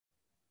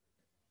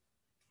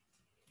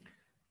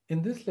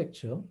In this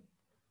lecture,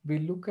 we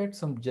look at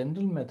some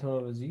general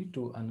methodology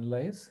to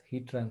analyze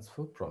heat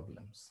transfer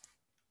problems.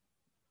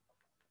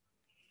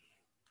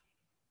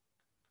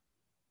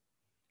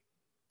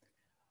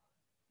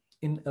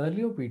 In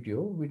earlier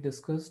video, we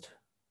discussed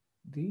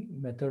the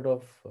method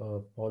of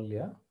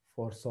Polya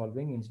for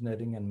solving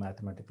engineering and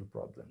mathematical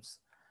problems.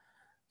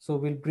 So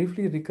we'll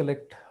briefly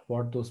recollect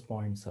what those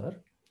points are.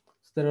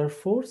 So there are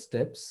 4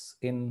 steps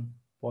in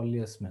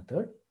Polya's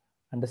method: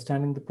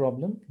 understanding the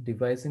problem,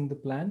 devising the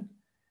plan,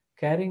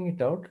 carrying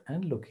it out,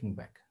 and looking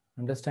back.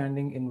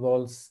 Understanding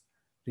involves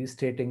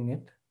restating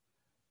it.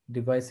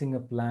 Devising a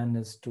plan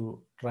is to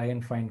try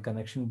and find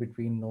connection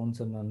between knowns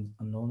and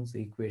unknowns,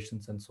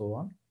 equations, and so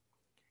on.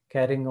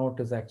 Carrying out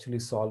is actually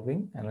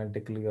solving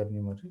analytically or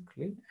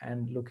numerically,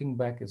 and looking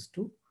back is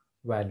to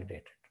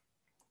validate it.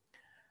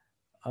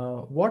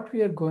 What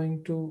we are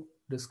going to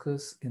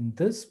discuss in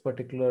this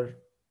particular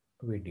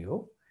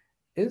video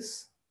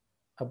is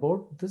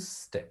about this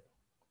step.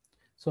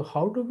 So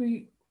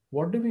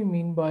what do we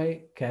mean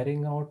by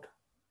carrying out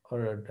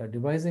or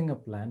devising a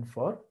plan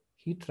for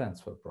heat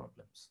transfer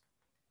problems?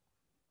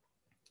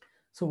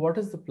 So what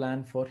is the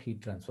plan for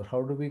heat transfer?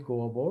 How do we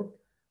go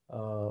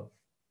about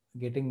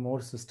getting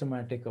more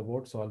systematic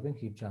about solving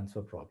heat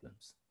transfer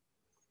problems?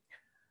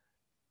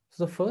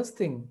 So the first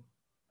thing,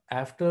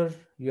 after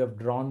you have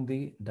drawn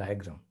the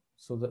diagram,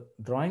 so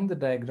drawing the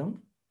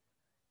diagram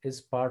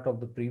is part of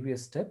the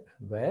previous step,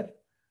 where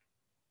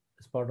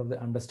it's part of the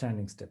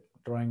understanding step,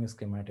 drawing a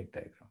schematic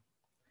diagram.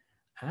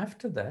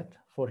 After that,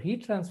 for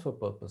heat transfer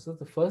purposes,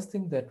 the first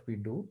thing that we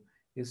do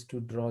is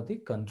to draw the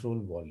control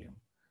volume.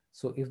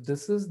 So if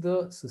this is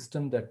the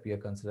system that we are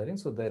considering,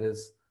 so there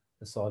is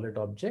a solid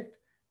object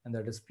and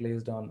that is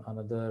placed on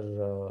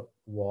another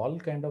wall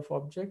kind of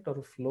object or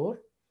a floor.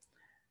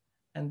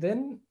 And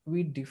then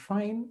we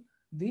define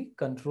the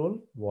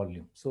control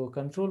volume. So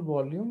control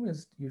volume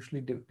is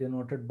usually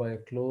denoted by a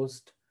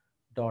closed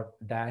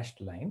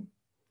dashed line,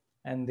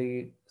 and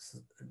the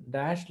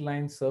dashed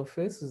line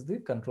surface is the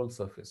control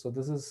surface. So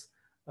this is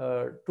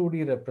a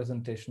 2D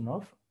representation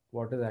of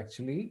what is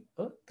actually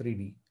a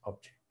 3D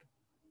object.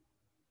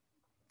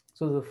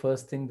 So the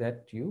first thing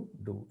that you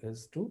do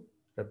is to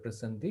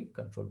represent the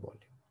control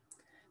volume.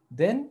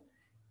 Then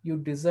you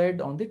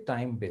decide on the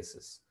time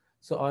basis.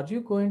 So are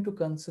you going to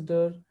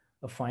consider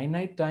a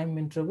finite time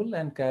interval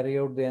and carry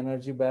out the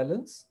energy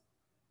balance?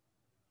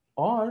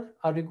 Or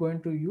are you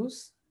going to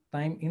use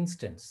time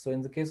instants? So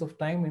in the case of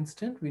time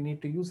instant, we need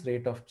to use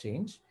rate of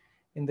change.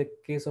 In the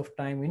case of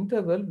time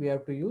interval, we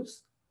have to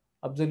use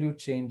absolute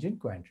change in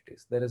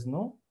quantities. There is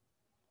no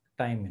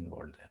time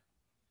involved there.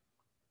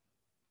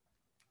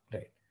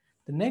 Right.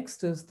 The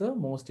next is the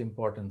most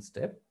important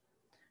step,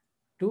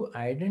 to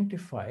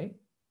identify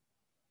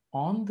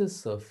on the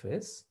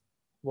surface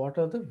what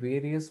are the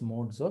various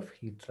modes of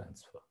heat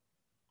transfer.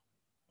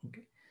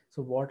 Okay.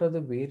 So what are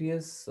the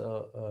various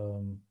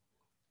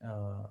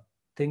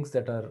things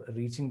that are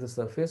reaching the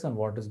surface and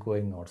what is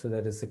going out? So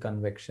there is a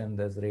convection,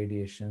 there's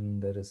radiation,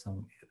 there is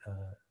some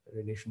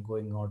radiation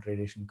going out,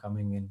 radiation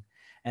coming in.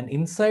 And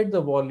inside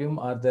the volume,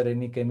 are there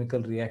any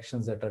chemical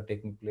reactions that are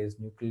taking place,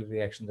 nuclear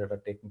reactions that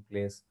are taking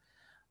place?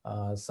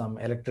 Some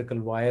electrical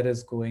wire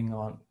is going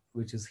on,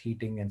 which is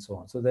heating and so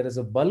on. So there is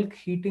a bulk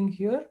heating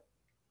here,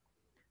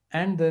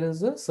 and there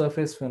is a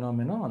surface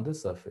phenomena on the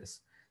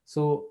surface.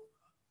 So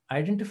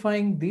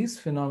identifying these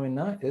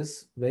phenomena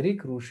is very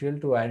crucial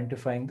to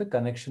identifying the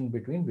connection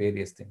between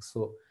various things.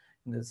 So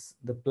in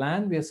the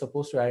plan, we are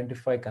supposed to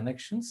identify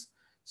connections.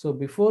 So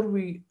before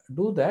we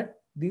do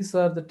that, these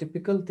are the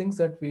typical things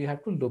that we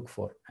have to look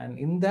for. And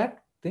in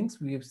that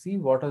things, we see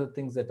what are the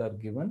things that are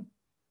given.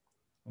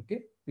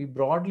 Okay, we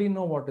broadly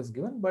know what is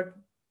given, but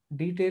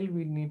detail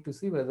we need to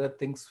see whether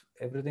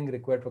everything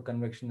required for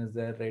convection is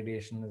there,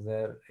 radiation is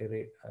there,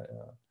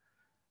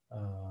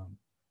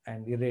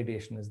 and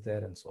irradiation is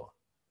there, and so on.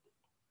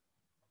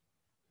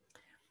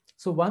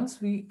 So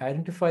once we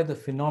identify the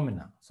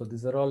phenomena, so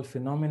these are all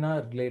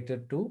phenomena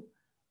related to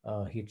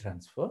heat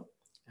transfer.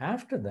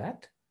 After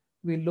that,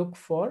 we look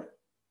for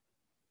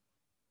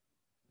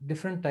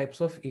different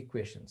types of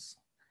equations.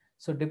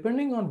 So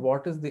depending on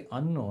what is the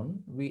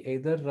unknown, we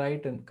either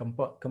write a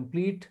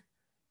complete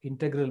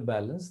integral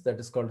balance, that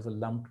is called as a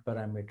lumped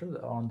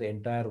parameter, on the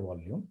entire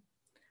volume.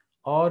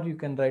 Or you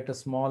can write a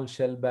small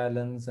shell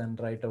balance and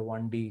write a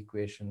 1D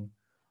equation,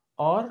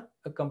 or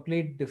a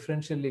complete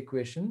differential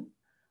equation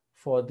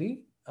for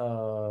the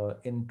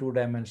in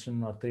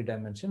 2-dimension or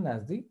 3-dimension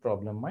as the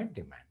problem might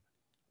demand.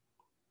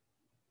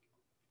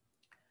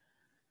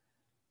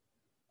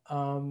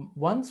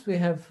 Once we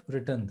have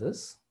written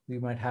this, we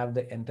might have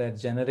the entire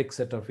generic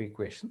set of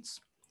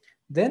equations.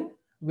 Then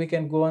we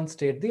can go and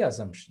state the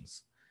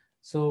assumptions.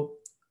 So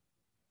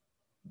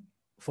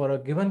for a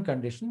given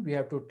condition, we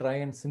have to try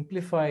and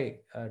simplify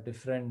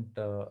different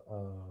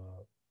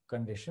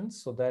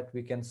conditions so that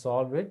we can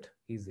solve it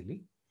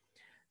easily.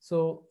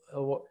 So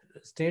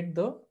state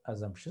the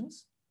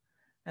assumptions.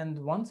 And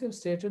once you've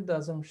stated the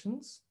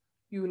assumptions,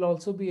 you will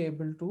also be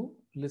able to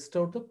list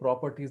out the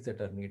properties that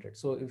are needed.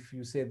 So if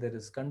you say there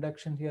is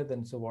conduction here,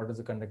 then so what is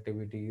the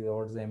conductivity,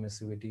 what is the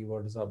emissivity,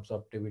 what is the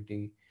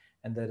absorptivity,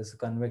 and there is a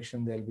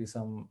convection, there'll be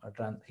some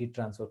heat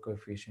transfer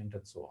coefficient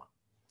and so on.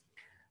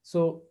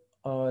 So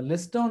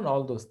list down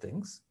all those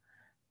things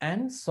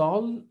and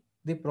solve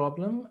the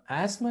problem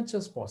as much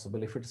as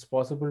possible. If it's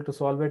possible to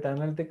solve it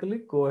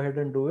analytically, go ahead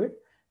and do it,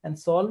 and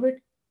solve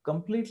it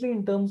completely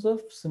in terms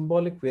of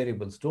symbolic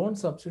variables. Don't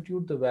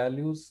substitute the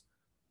values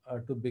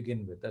to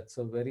begin with. That's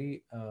a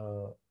very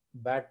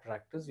bad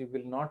practice. You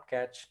will not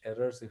catch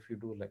errors if you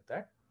do like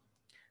that.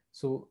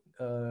 So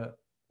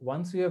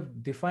once you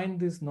have defined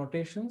these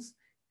notations,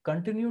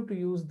 continue to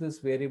use this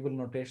variable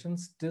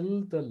notations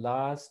till the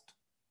last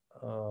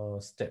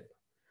step.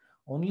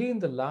 Only in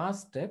the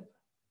last step,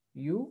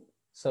 you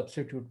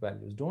substitute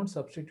values. Don't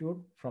substitute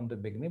from the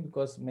beginning,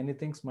 because many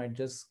things might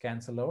just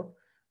cancel out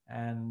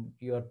and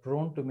you are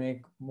prone to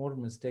make more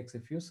mistakes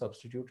if you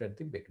substitute at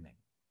the beginning.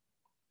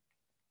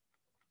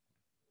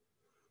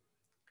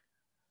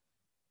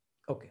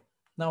 Okay,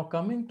 now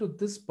coming to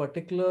this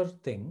particular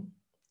thing,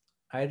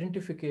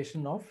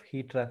 identification of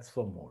heat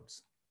transfer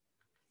modes.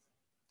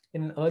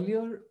 In an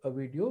earlier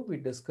video, we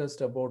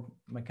discussed about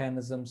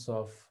mechanisms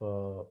of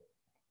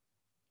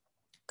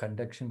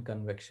conduction,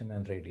 convection,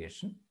 and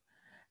radiation,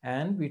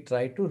 and we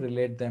try to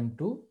relate them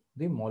to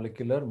the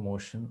molecular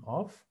motion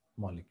of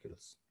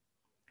molecules.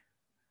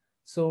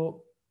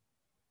 So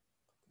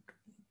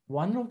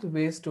one of the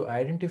ways to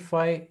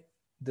identify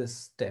this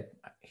step,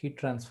 heat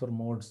transfer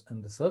modes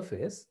in the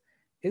surface,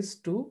 is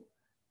to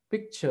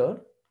picture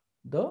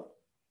the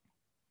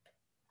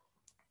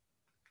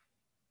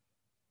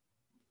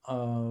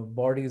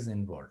bodies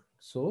involved.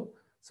 So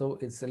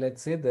it's,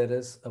 let's say there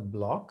is a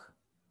block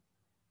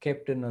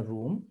kept in a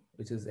room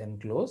which is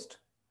enclosed,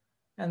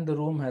 and the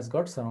room has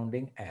got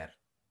surrounding air.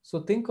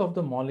 So think of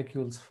the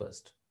molecules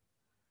first.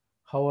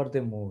 How are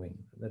they moving?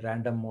 The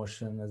random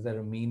motion, is there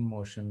a mean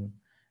motion?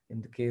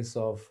 In the case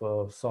of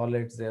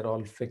solids, they're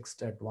all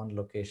fixed at one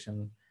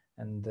location,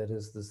 and there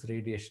is this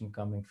radiation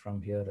coming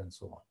from here and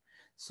so on.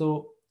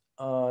 So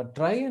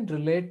try and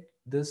relate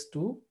this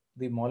to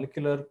the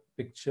molecular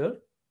picture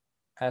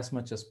as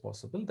much as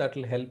possible. That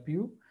will help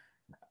you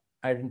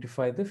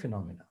identify the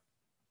phenomena.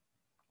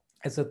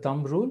 As a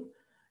thumb rule,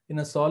 in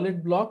a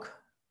solid block,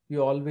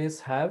 you always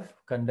have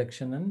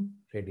conduction and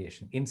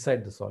radiation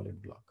inside the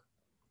solid block.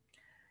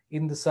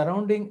 In the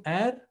surrounding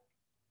air,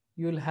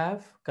 you will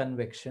have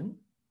convection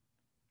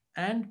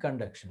and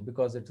conduction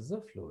because it is a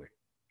fluid.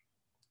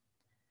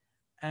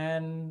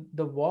 And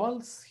the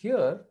walls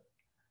here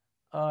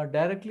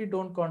directly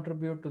don't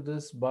contribute to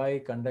this by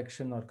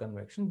conduction or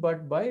convection,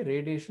 but by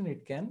radiation,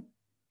 it can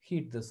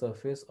heat the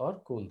surface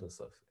or cool the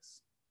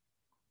surface.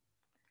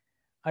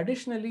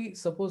 Additionally,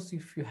 suppose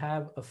if you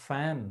have a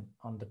fan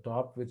on the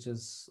top, which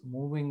is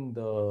moving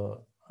the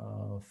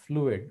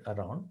fluid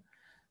around,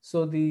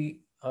 so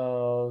the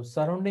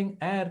surrounding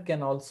air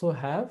can also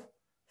have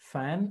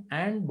fan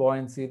and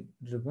buoyancy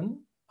driven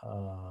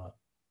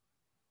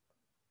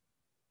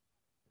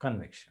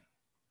convection.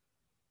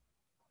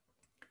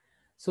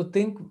 So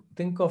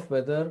think of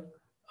whether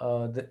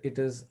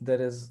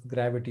there is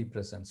gravity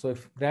present. So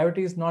if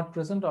gravity is not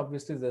present,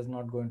 obviously there's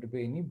not going to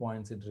be any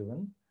buoyancy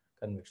driven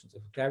convection. So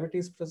if gravity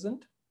is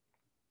present,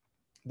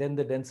 then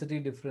the density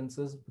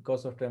differences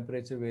because of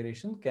temperature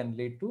variation can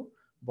lead to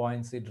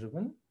buoyancy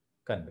driven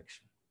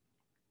convection.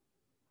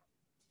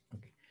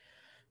 Okay.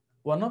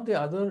 One of the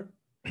other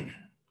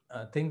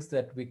things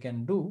that we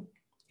can do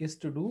is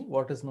to do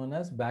what is known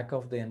as back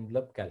of the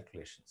envelope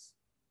calculations.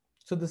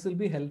 So this will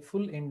be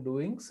helpful in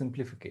doing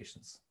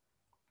simplifications.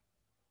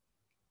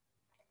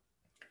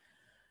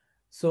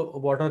 So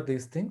what are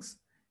these things?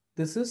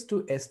 This is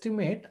to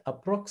estimate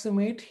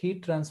approximate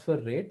heat transfer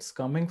rates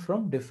coming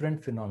from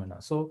different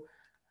phenomena. So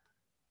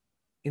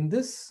in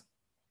this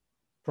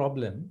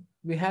problem,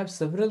 we have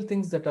several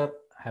things that are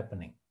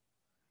happening.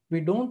 We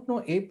don't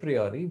know a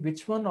priori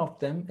which one of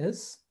them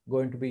is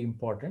going to be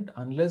important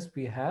unless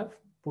we have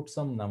put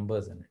some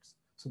numbers in it.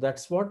 So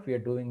that's what we are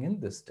doing in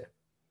this step.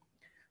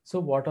 So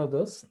what are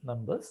those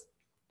numbers?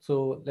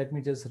 So let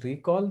me just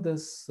recall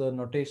this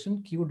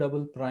notation. Q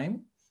double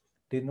prime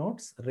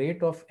denotes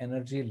rate of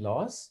energy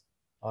loss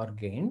or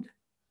gained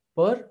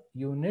per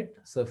unit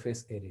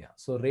surface area.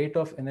 So rate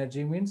of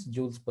energy means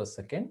joules per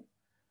second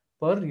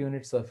per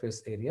unit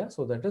surface area.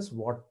 So that is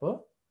watt per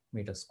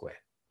meter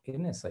square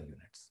in SI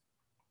units.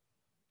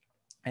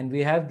 And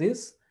we have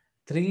these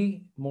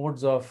three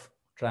modes of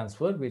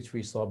transfer, which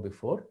we saw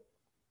before.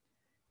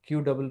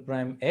 Q double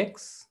prime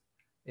X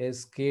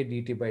is K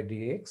dt by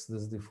dx.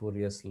 This is the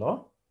Fourier's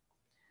law.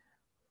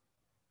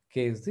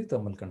 K is the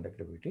thermal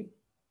conductivity.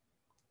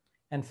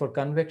 And for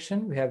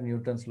convection, we have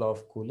Newton's law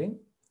of cooling.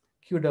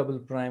 Q double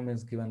prime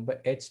is given by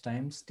H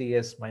times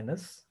Ts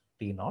minus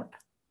T naught.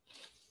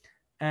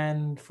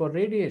 And for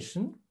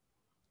radiation,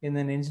 in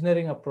an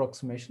engineering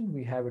approximation,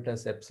 we have it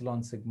as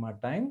epsilon sigma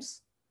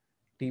times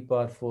T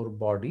power 4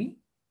 body,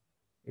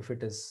 if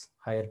it is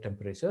higher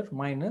temperature,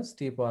 minus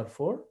T power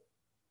 4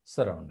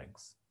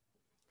 surroundings.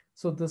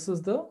 So this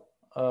is the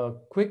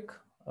quick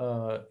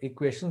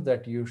equations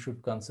that you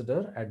should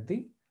consider at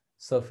the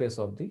surface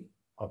of the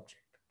object.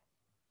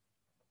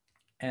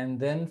 And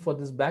then for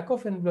this back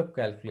of envelope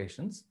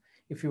calculations,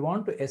 if you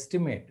want to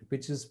estimate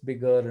which is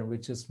bigger and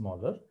which is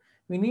smaller,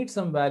 we need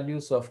some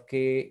values of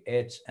k,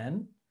 h,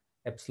 and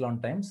epsilon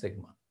times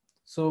sigma.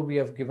 So we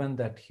have given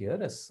that here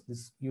as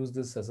this, use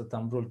this as a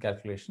thumb rule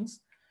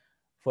calculations.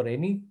 For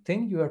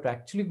anything, you have to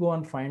actually go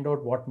and find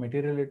out what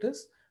material it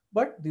is,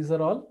 but these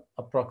are all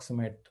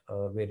approximate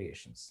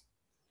variations.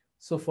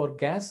 So for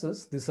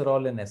gases, these are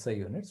all in SI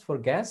units. For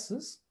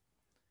gases,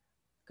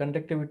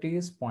 conductivity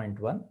is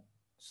 0.1.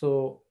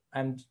 So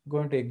I'm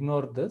going to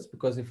ignore this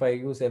because if I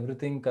use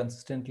everything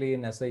consistently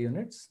in SI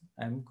units,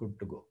 I'm good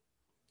to go.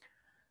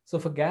 So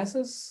for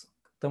gases,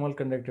 thermal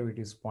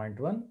conductivity is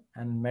 0.1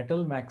 and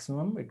metal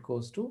maximum, it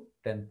goes to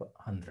 10 per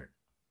 100.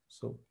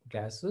 So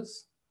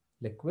gases,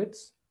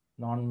 liquids,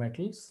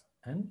 non-metals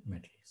and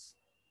metals.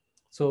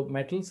 So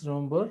metals,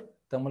 remember,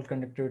 thermal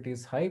conductivity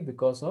is high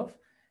because of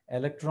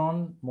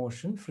electron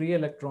motion. Free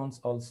electrons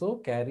also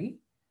carry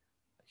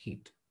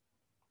heat.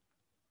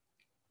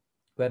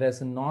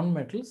 Whereas in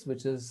non-metals,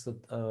 which is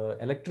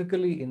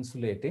electrically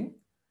insulating,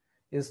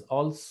 is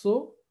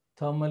also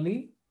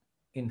thermally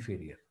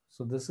inferior.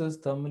 So this is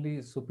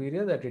thermally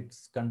superior, that it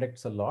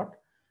conducts a lot.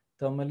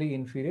 Thermally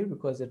inferior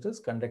because it is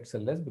conducts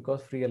less,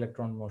 because free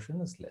electron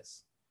motion is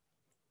less.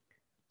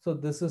 So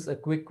this is a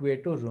quick way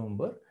to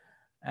remember.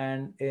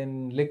 And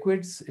in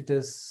liquids, it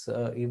is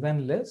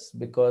even less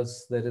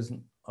because there is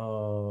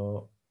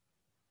no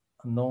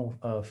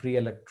free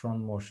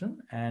electron motion,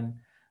 and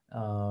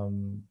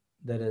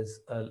there is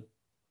a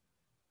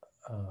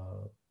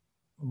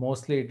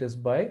mostly it is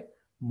by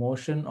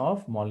motion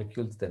of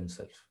molecules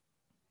themselves.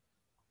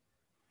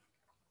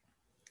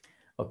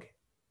 Okay,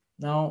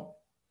 now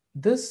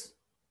this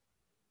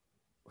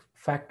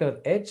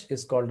factor H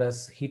is called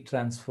as heat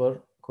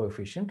transfer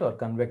coefficient or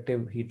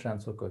convective heat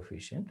transfer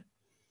coefficient.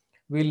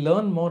 We'll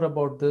learn more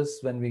about this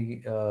when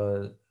we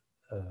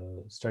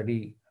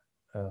study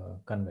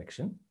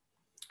convection.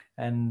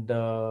 And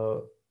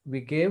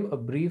we gave a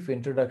brief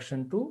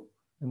introduction to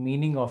the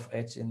meaning of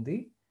H in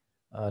the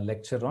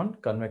lecture on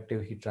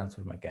convective heat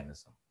transfer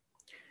mechanism.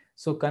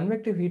 So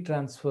convective heat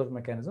transfer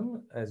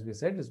mechanism, as we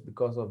said, is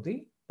because of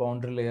the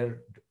boundary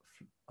layer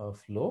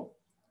flow,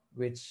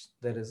 which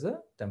there is a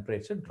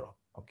temperature drop.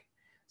 Okay.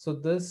 So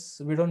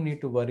this, we don't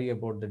need to worry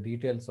about the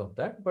details of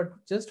that, but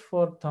just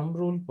for thumb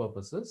rule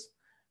purposes,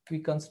 we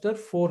consider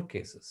 4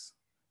 cases: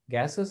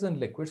 gases and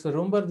liquids. So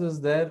remember, this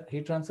is there,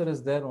 heat transfer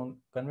is there, on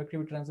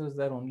convective heat transfer is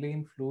there only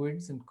in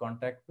fluids in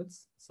contact with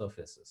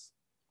surfaces.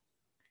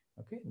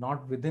 Okay,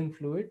 not within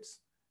fluids,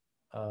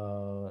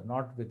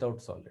 not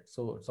without solids.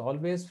 So it's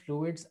always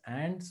fluids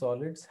and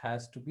solids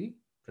has to be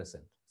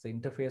present. It's the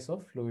interface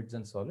of fluids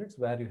and solids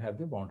where you have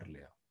the boundary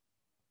layer.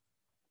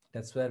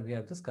 That's where we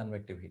have this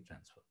convective heat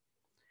transfer.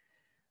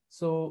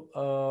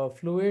 So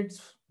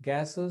fluids,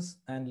 gases,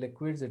 and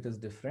liquids, it is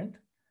different.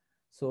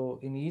 So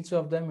in each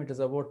of them, it is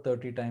about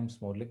 30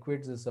 times more.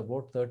 Liquids is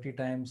about 30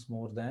 times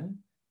more than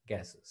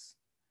gases.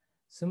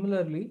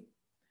 Similarly,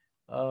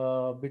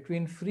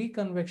 between free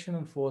convection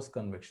and forced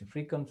convection,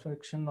 free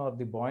convection or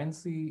the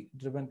buoyancy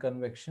driven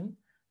convection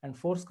and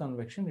forced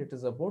convection, it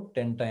is about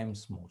 10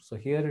 times more. So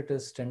here it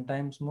is 10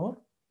 times more.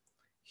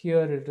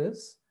 Here it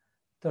is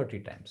 30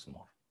 times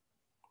more.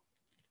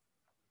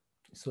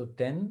 So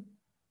 10,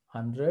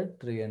 100,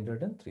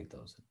 300, and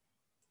 3000.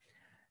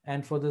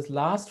 And for this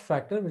last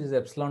factor, which is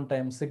epsilon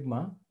times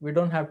sigma, we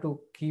don't have to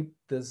keep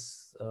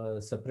this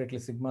separately,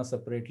 sigma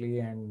separately.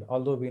 And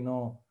although we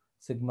know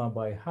sigma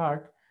by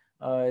heart,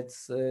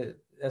 it's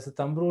as a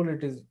thumb rule,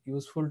 it is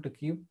useful to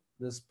keep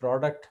this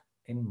product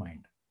in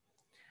mind.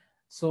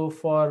 So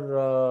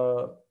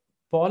for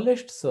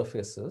polished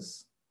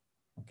surfaces,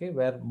 okay,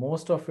 where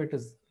most of it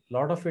is,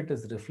 lot of it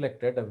is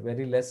reflected, a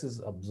very less is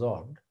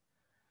absorbed,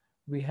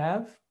 we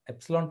have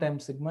epsilon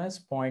times sigma is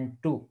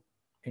 0.2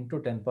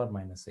 into 10 power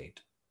minus 8.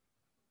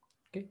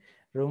 Okay,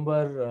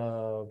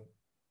 remember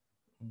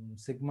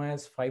sigma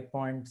is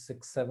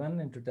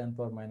 5.67 into 10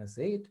 power minus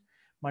 8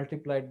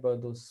 multiplied by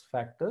those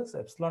factors.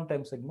 Epsilon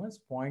times sigma is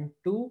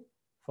 0.2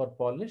 for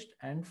polished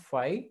and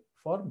 5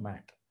 for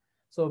matte.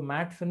 So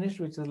matte finish,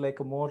 which is like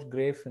a more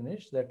gray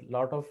finish, that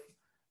lot of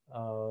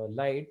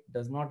light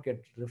does not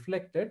get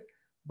reflected,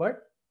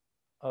 but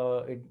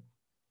it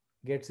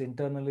gets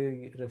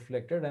internally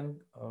reflected and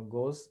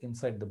goes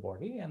inside the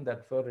body, and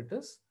therefore it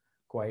is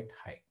quite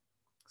high.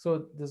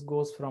 So this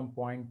goes from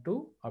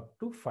 0.2 up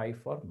to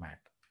 5 for matte.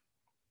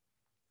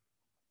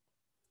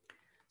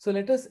 So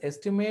let us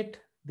estimate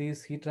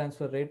these heat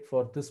transfer rate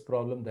for this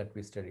problem that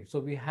we studied. So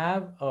we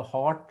have a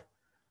hot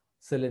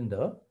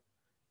cylinder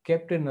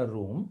kept in a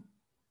room,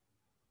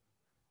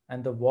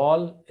 and the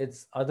wall,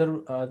 it's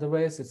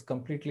otherwise it's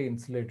completely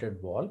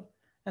insulated wall,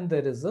 and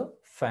there is a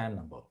fan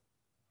above.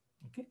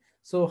 Okay,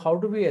 so how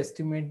do we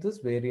estimate this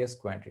various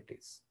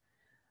quantities?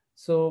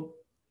 So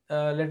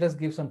let us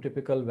give some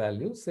typical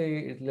values.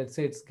 Let's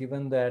say it's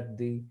given that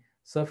the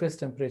surface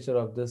temperature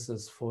of this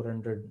is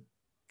 400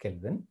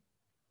 Kelvin.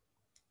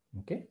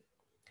 Okay,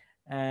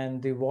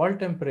 and the wall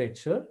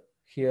temperature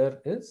here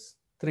is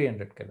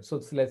 300 Kelvin.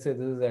 So let's say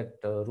this is at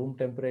room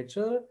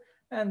temperature,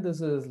 and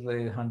this is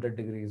like 100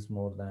 degrees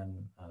more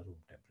than room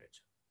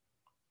temperature.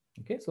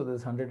 Okay, so this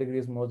is 100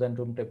 degrees more than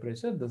room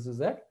temperature. This is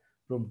at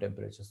room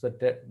temperature. So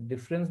the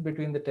difference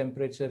between the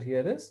temperature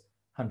here is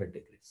 100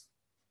 degrees.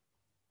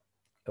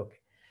 Okay.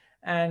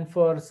 And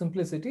for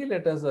simplicity,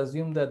 let us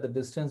assume that the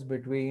distance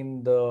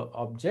between the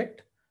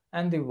object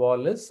and the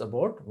wall is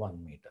about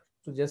 1 meter.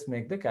 So just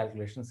make the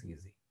calculations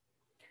easy.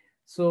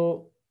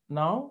 So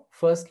now,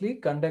 firstly,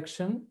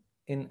 conduction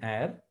in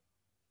air.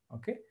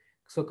 Okay.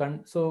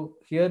 So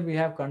here we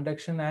have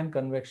conduction and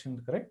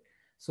convection, correct?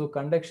 So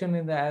conduction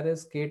in the air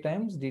is k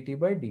times dt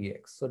by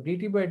dx. So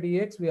dt by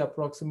dx, we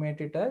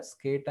approximate it as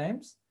k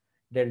times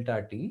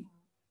delta t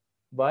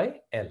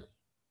by L,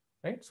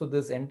 right? So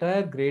this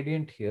entire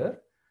gradient here,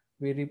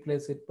 we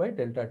replace it by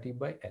delta t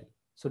by L.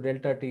 So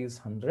delta t is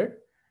 100,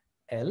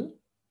 L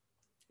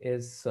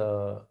is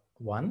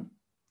 1,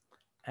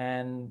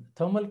 and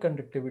thermal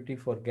conductivity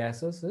for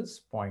gases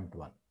is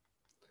 0.1.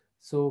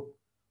 So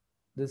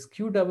this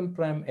q double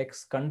prime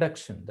x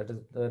conduction, that is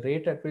the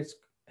rate at which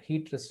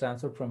heat is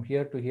transferred from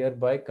here to here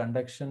by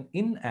conduction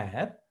in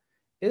air,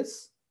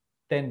 is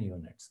 10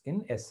 units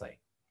in SI,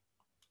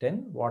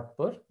 10 watt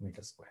per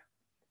meter square.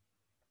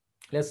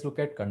 Let's look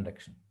at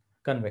convection.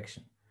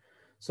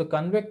 So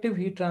convective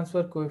heat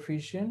transfer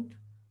coefficient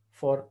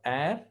for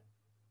air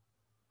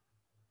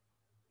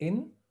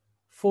in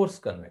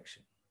forced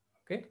convection,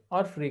 okay,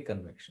 or free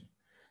convection.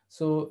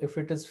 So if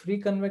it is free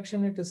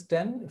convection, it is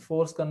 10,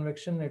 forced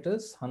convection, it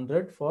is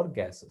 100 for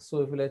gases.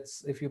 So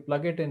if you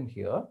plug it in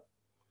here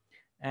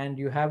and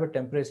you have a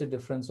temperature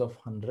difference of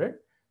 100,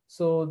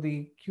 so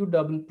the Q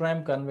double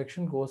prime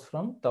convection goes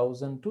from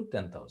 1000 to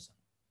 10,000.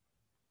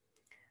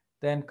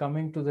 Then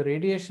coming to the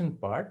radiation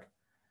part,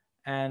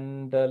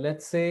 and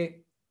let's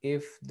say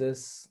if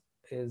this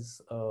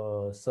is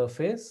a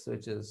surface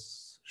which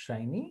is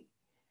shiny,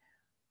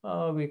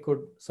 we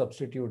could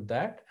substitute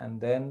that and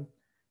then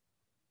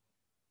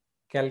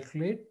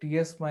calculate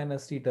Ts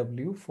minus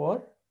Tw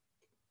for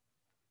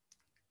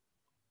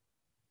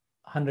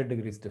 100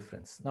 degrees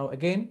difference. Now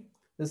again,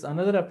 there's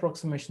another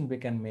approximation we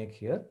can make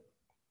here.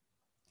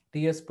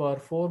 Ts power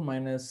 4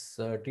 minus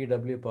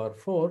Tw power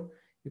 4,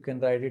 you can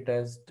write it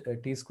as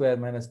T square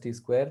minus T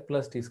square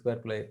plus T square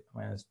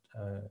minus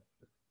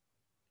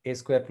A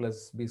square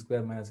plus B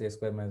square minus A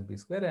square minus B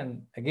square,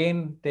 and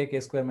again take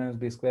A square minus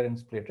B square and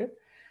split it.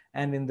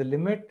 And in the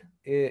limit,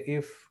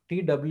 if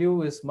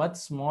Tw is much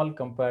small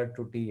compared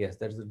to Ts,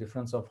 that's the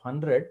difference of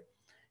 100,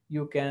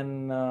 you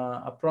can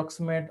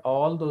approximate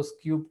all those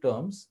cube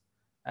terms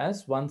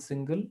as one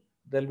single.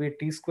 There'll be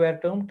T square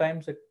term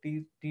times a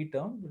T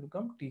term will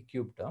become T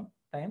cube term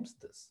times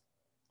this.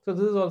 So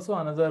this is also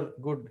another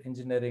good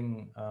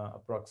engineering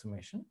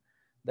approximation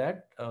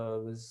that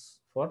is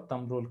for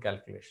thumb rule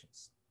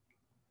calculations.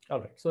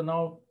 All right, so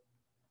now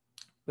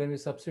when we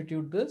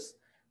substitute this,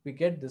 we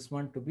get this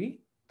one to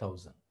be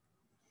 1000.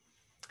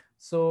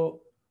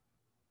 So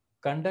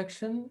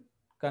conduction,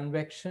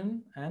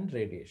 convection, and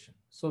radiation.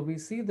 So we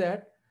see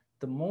that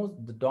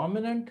the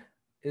dominant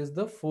is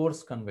the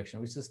forced convection,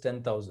 which is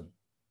 10,000.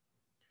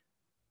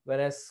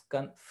 Whereas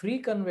free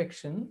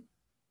convection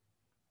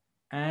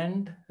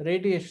and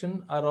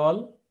radiation are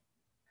all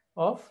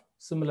of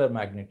similar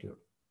magnitude.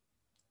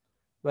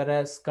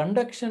 Whereas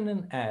conduction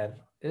in air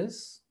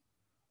is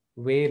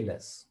way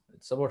less.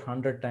 It's about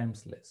 100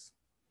 times less.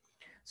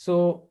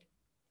 So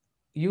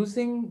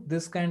using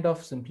this kind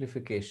of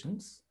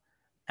simplifications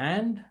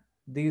and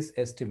these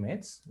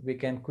estimates, we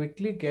can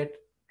quickly get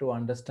to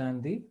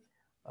understand the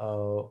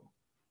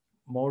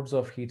modes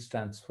of heat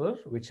transfer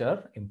which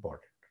are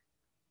important.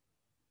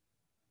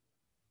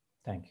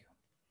 Thank you.